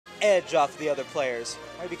edge off the other players.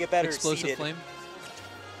 Maybe get better Explosive seated. flame.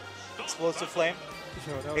 Explosive flame.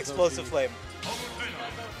 Yo, Explosive flame.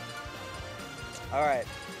 All right,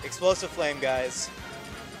 explosive flame, guys.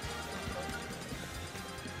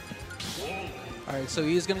 All right, so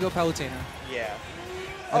he's gonna go Palutena. Yeah.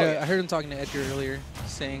 I yeah. heard him talking to Edgar earlier,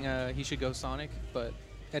 saying he should go Sonic, but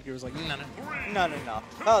Edgar was like, no. No.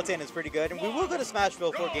 Palutena is pretty good, and we will go to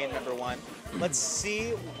Smashville for game number 1. Let's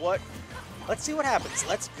see what happens.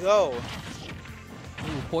 Let's go.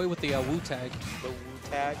 Ooh, boy with the woo tag. The woo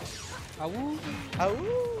tag. Woo.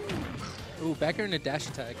 Awoo. Ooh, back air and a dash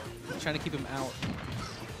attack. Trying to keep him out.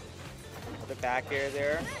 The back air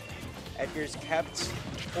there. Edgar's kept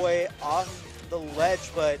Boy off the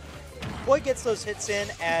ledge, but Boy gets those hits in,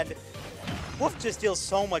 and Wolf just deals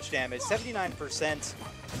so much damage. 79%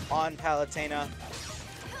 on Palutena.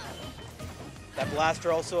 That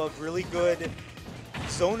blaster also a really good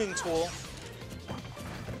zoning tool.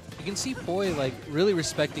 You can see Boy like really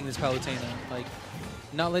respecting this Palutena, like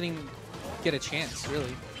not letting him get a chance,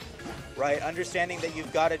 really. Right, understanding that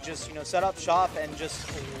you've got to just set up shop and just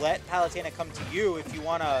let Palutena come to you if you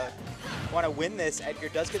wanna win this. Edgar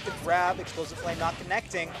does get the grab, explosive flame not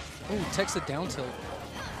connecting. Ooh, text the down tilt.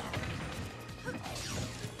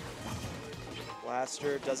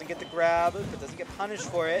 Blaster doesn't get the grab, but doesn't get punished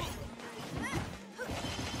for it.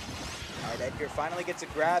 All right, Edgar finally gets a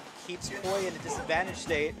grab, keeps Poi in a disadvantaged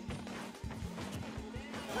state.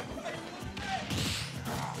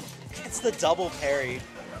 Gets the double parry.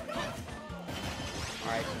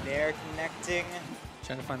 All right, Nair connecting.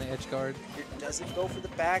 Trying to find the edge guard. Doesn't go for the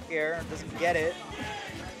back air, doesn't get it.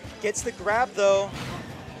 Gets the grab though.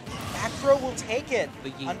 Back throw will take it.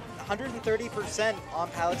 130% on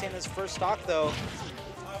Palutena's first stock though.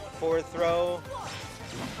 Forward throw.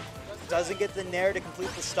 Doesn't get the Nair to complete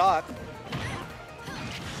the stock.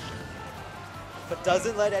 But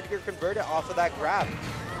doesn't let Edgar convert it off of that grab.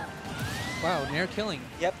 Wow, Nair killing.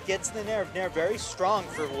 Yep, gets the Nair. Nair very strong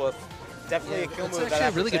for Wolf. Definitely a kill move. It's actually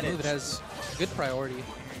a really good move. It has good priority.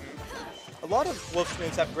 A lot of Wolf's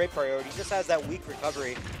moves have great priority. He just has that weak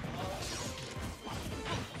recovery.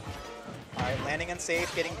 All right, landing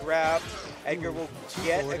unsafe, getting grabbed. Edgar will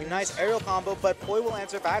get a nice aerial combo, but Poi will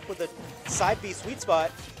answer back with a side B sweet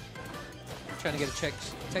spot. Trying to get a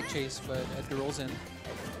tech chase, but Edgar rolls in.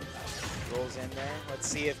 Rolls in there. Let's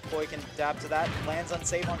see if Poi can adapt to that. Lands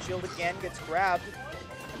unsafe on shield again, gets grabbed.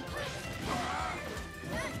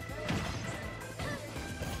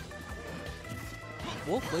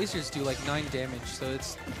 Wolf lasers do like 9 damage, so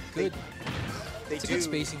it's good. It's a good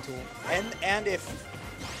spacing tool. And if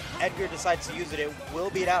Edgar decides to use it, it will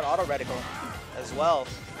beat out auto reticle as well.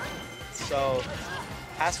 So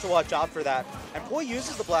has to watch out for that. And Poi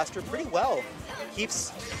uses the blaster pretty well.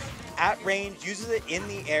 Keeps at range, uses it in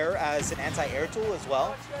the air as an anti-air tool as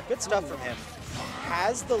well. Good stuff from him.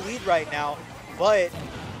 Has the lead right now, but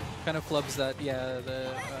kind of flubs that,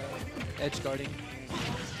 the edge guarding.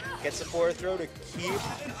 Gets the forward throw to keep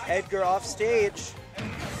Edgar off stage.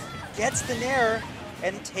 Gets the Nair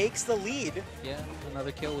and takes the lead. Yeah,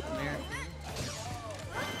 another kill with the Nair.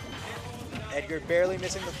 Edgar barely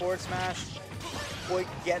missing the forward smash. Poi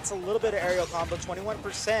gets a little bit of aerial combo, 21%,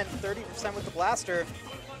 30% with the blaster.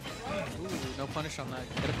 Ooh, no punish on that.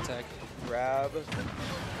 Get up attack. Grab.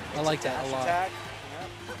 I like that a lot. Attack.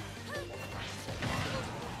 Yep.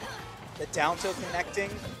 The down tilt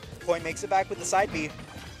connecting. Poi makes it back with the side B.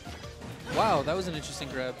 Wow, that was an interesting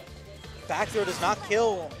grab. Back throw does not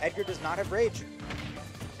kill. Edgar does not have rage.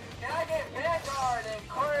 Can I get Vanguard and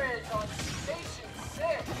Courage on Station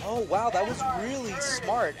 6? Oh, wow, that was really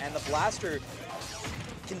smart. And the blaster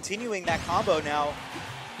continuing that combo now.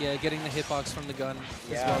 Yeah, getting the hitbox from the gun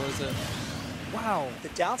Yeah. as well as a... Wow. The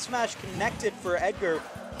down smash connected for Edgar,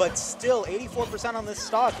 but still 84% on this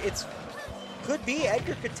stock. Could be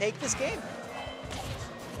Edgar could take this game.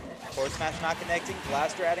 Forward smash not connecting.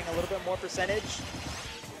 Blaster adding a little bit more percentage.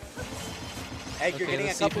 Edgar getting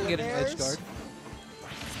a couple of get an edge guard.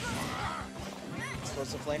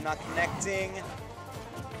 Explosive flame not connecting.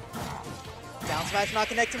 Down smash not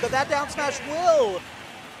connecting, but that down smash will.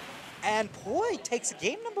 And Poi takes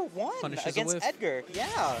game number 1 against Edgar.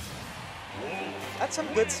 Yeah. That's some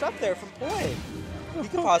good stuff there from Poi. He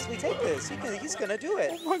could possibly take this. He's going to do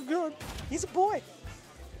it. Oh my god. He's a boy.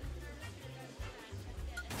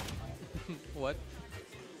 What?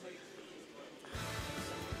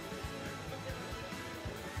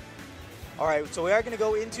 All right, so we are going to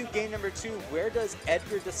go into game number 2. Where does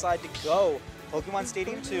Edgar decide to go? Pokemon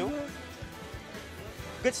Stadium 2.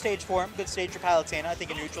 Good stage for him. Good stage for Palutena. I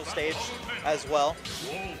think a neutral stage as well.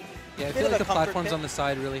 Yeah, I feel like the platforms on the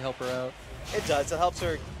side really help her out. It does. It helps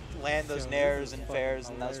her land those Yo, nairs this is and fucking fairs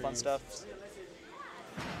and that fun hilarious. stuff.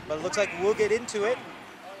 But it looks like we'll get into it.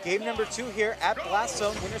 Game number 2 here at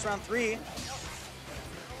Blastzone, winners round 3.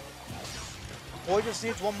 Poi just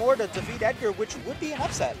needs one more to defeat Edgar, which would be an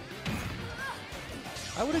upset.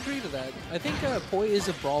 I would agree to that. I think Poi is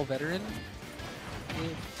a Brawl veteran.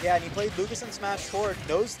 Yeah, and he played Lucas in Smash 4,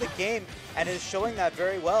 knows the game, and is showing that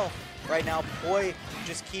very well right now. Poi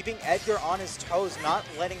just keeping Edgar on his toes, not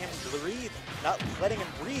letting him breathe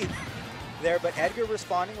there, but Edgar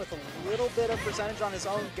responding with a little bit of percentage on his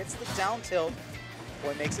own, gets the down tilt.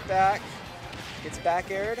 Poi makes it back, gets back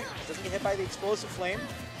aired, doesn't get hit by the explosive flame.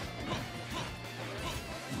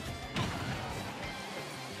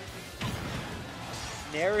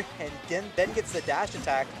 Nair, and then gets the dash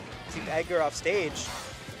attack to keep Edgar off stage.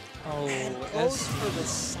 Oh, And goes for the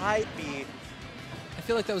side B. I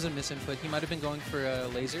feel like that was a misinput. He might have been going for a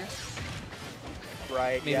laser.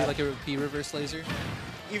 Right, Maybe yeah. like a B reverse laser.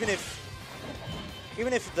 Even if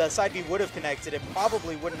the side B would have connected, it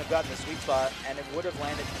probably wouldn't have gotten the sweet spot, and it would have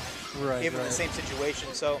landed Right, given the same situation.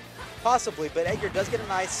 So possibly, but Edgar does get a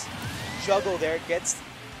nice juggle there.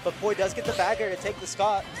 But Poi does get the back air to take the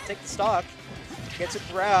stock. Gets a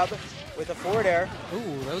grab with a forward air.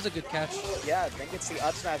 Ooh, that was a good catch. Yeah, then gets the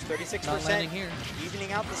up smash, 36%. Not landing here.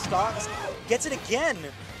 Evening out the stocks. Gets it again.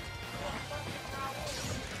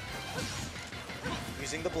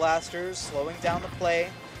 Using the blasters, slowing down the play,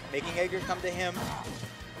 making Edgar come to him.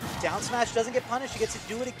 Down smash doesn't get punished. He gets to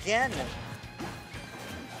do it again.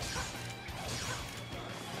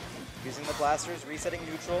 Using the blasters, resetting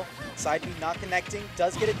neutral. Side B not connecting.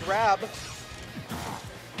 Does get a grab.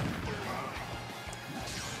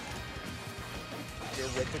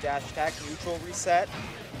 With the dash attack, neutral reset.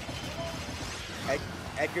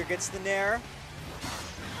 Edgar gets the nair.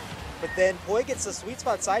 But then Poi gets the sweet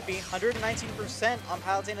spot side B, 119% on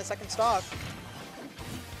Palutena's second stock.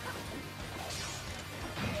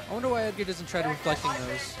 I wonder why Edgar doesn't try to reflecting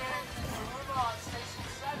those.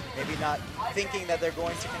 Maybe not thinking that they're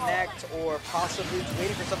going to connect, or possibly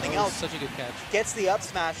waiting for something else. Such a good catch. Gets the up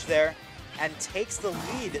smash there and takes the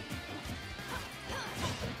lead.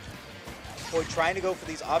 Poi trying to go for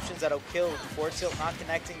these options that'll kill. Forward tilt not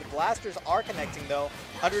connecting. The blasters are connecting though,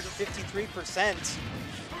 153%.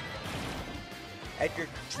 Edgar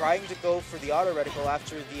trying to go for the auto reticle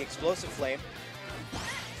after the explosive flame.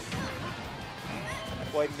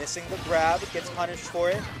 Poi missing the grab, gets punished for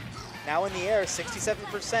it. Now in the air,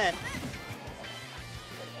 67%.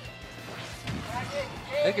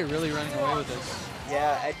 Edgar really running away with this.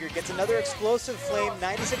 Yeah, Edgar gets another explosive flame,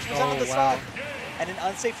 96% Oh, of the wow. stock. And an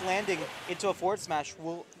unsafe landing into a forward smash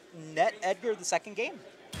will net Edgar the second game.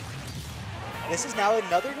 This is now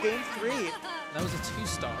another game 3. That was a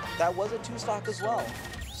 2-stock. That was a 2-stock as well.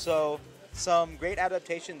 So some great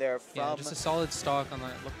adaptation there from... Yeah, just a solid stock on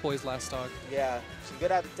that Poi's last stock. Yeah, some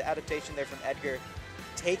good adaptation there from Edgar.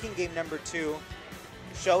 Taking game number 2,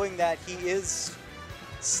 showing that he is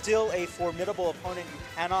still a formidable opponent. You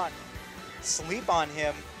cannot sleep on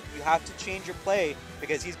him. You have to change your play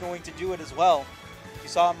because he's going to do it as well. You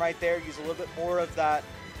saw him right there, use a little bit more of that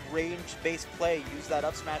range-based play. Use that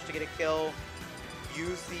up smash to get a kill.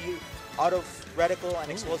 Use the auto reticle and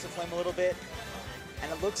explosive flame a little bit.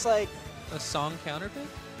 And it looks like A song counter pick?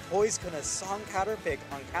 Poi's gonna song counter pick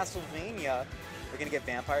on Castlevania. We're gonna get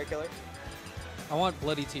Vampire Killer. I want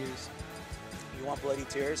Bloody Tears. You want Bloody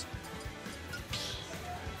Tears?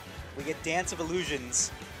 We get Dance of Illusions,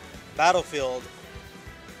 Battlefield.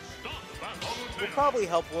 Will probably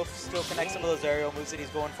help Wolf still connect some of those aerial moves that he's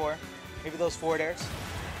going for. Maybe those forward airs.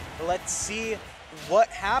 But let's see what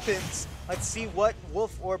happens. Let's see what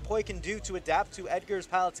Wolf or Poi can do to adapt to Edgar's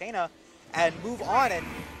Palutena and move on and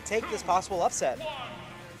take this possible upset.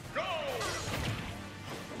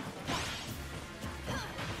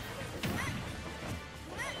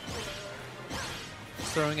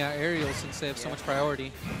 Throwing out aerials since they have so much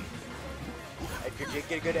priority. Edgar did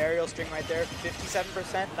get a good aerial string right there.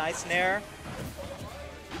 57%, nice nair.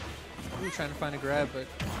 Ooh, trying to find a grab, but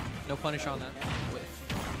no punish on that.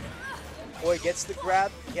 Poi gets the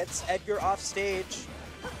grab, gets Edgar off stage.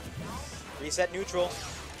 Reset neutral.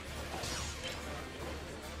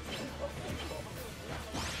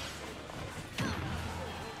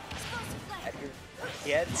 Edgar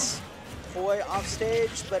gets Poi off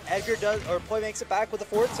stage, but Poi makes it back with a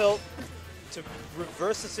forward tilt to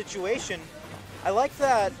reverse the situation. I like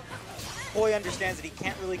that Poi understands that he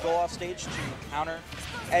can't really go off stage to counter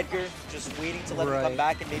Edgar, just waiting to let him come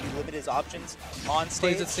back and maybe limit his options on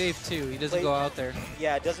stage. Plays it safe too. He doesn't go out there.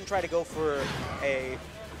 Yeah, doesn't try to go for a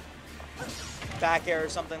back air or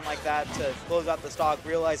something like that to close out the stock,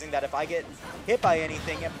 realizing that if I get hit by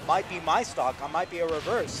anything, it might be my stock. I might be a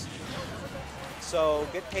reverse. So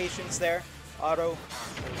good patience there. Auto,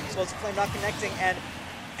 Explosive Flame not connecting, and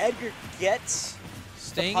Edgar gets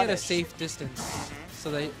staying at a safe distance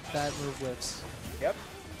so that move whips. Yep.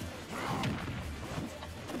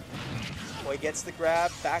 Boy gets the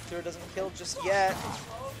grab, back throw doesn't kill just yet.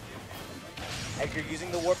 Edgar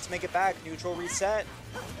using the warp to make it back, neutral reset.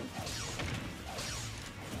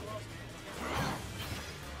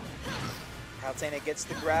 Palutena gets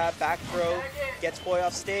the grab, back throw, gets Boy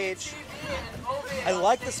off stage. I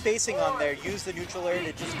like the spacing on there. Use the neutral air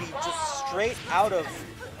to just be straight out of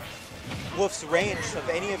Wolf's range of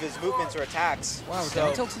any of his movements or attacks. Wow,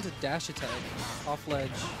 down tilts into dash attack off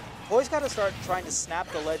ledge. Boy's got to start trying to snap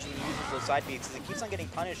the ledge when he uses those side beats, because he keeps on getting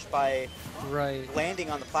punished by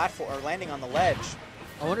landing on the platform or landing on the ledge.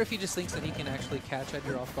 I wonder if he just thinks that he can actually catch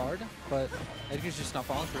Edgar off guard, but Edgar's just not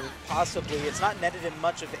falling for it. Possibly. It's not netted in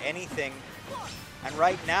much of anything. And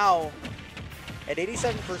right now, at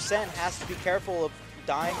 87%, has to be careful of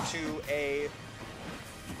dying to a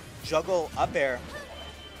juggle up air.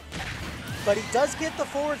 But he does get the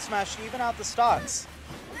forward smash to even out the stocks.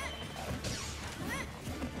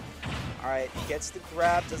 All right, gets the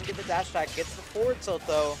grab, doesn't get the dash attack, gets the forward tilt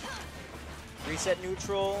though. Reset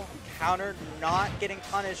neutral, counter, not getting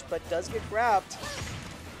punished, but does get grabbed.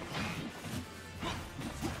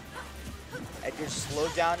 Edgar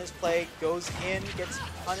slowed down his play, goes in, gets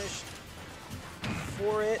punished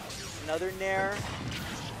for it. Another nair.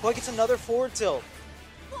 Boy gets another forward tilt.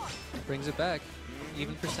 Brings it back.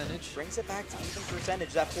 Even percentage. Brings it back to even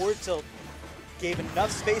percentage. That forward tilt gave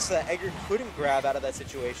enough space so that Edgar couldn't grab out of that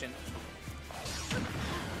situation.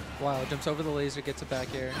 Wow, jumps over the laser, gets a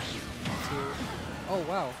back air. Oh,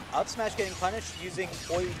 wow. Up smash getting punished using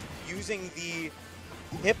the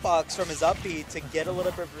hitbox from his up B to get a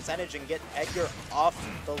little bit of percentage and get Edgar off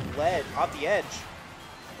the edge.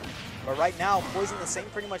 But right now, Boy's in the same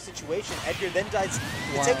pretty much situation. Edgar then does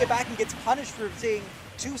take it back and gets punished for being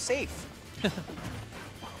too safe.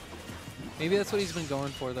 Maybe that's what he's been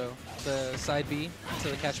going for, though. The side B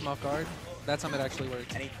to catch him off guard. That time it actually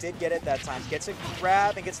worked. And he did get it that time. Gets a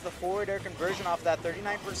grab and gets the forward air conversion off that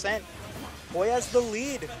 39%. Boy has the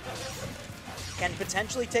lead. Can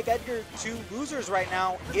potentially take Edgar to losers right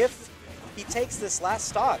now if he takes this last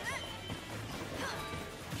stock.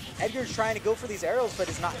 Edgar's trying to go for these arrows, but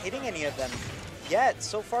is not hitting any of them yet.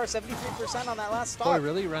 So far, 73% on that last stock. Boy,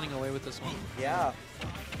 really running away with this one. Yeah.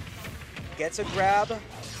 Gets a grab,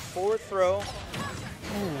 forward throw.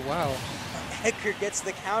 Oh, wow. Edgar gets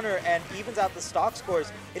the counter and evens out the stock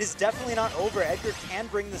scores. It is definitely not over. Edgar can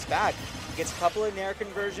bring this back. He gets a couple of nair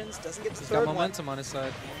conversions, doesn't get the third one. He's got momentum on his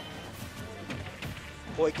side.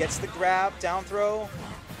 Boy gets the grab, down throw.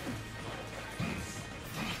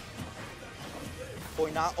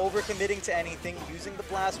 Boy not overcommitting to anything, using the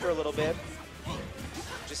blaster a little bit.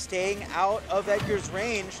 Just staying out of Edgar's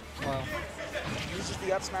range. Wow. Uses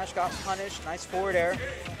the up smash, got punished. Nice forward air.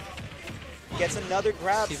 Gets another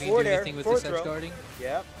grab, see if forward air, with forward this throw. edge guarding.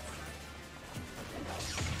 Yep.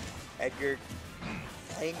 Edgar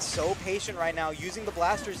playing so patient right now, using the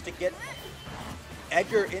blasters to get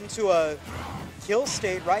Edgar into a kill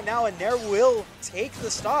state right now, and Nair will take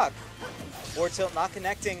the stock. Forward tilt not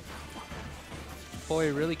connecting.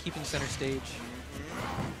 Boy, really keeping center stage.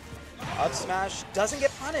 Up smash doesn't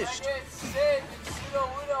get punished.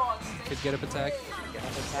 Could get up attack. Get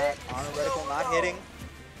up attack, honor reticle not hitting.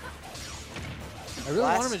 I really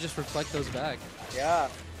want him to just reflect those back. Yeah,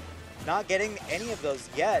 not getting any of those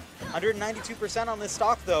yet. 192% on this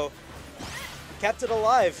stock though. Kept it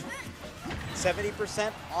alive.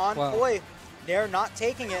 70% on Poi. Nair not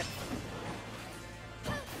taking it.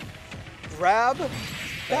 Grab,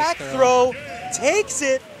 back throw, takes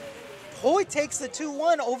it. Poi takes the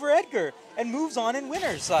 2-1 over Edgar and moves on in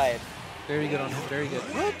winner's side. Very good on him, very good.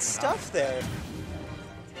 Good stuff there.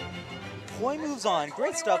 Poi moves on,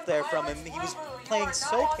 great stuff there from him. He was playing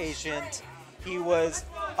so patient. He was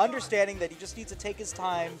understanding that he just needs to take his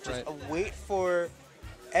time, just wait for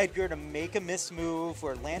Edgar to make a miss move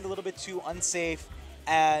or land a little bit too unsafe,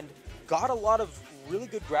 and got a lot of really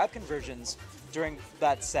good grab conversions during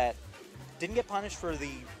that set. Didn't get punished for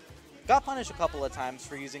got punished a couple of times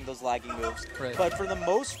for using those lagging moves, but for the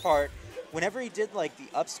most part, whenever he did like the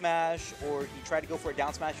up smash or he tried to go for a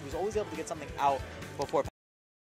down smash, he was always able to get something out before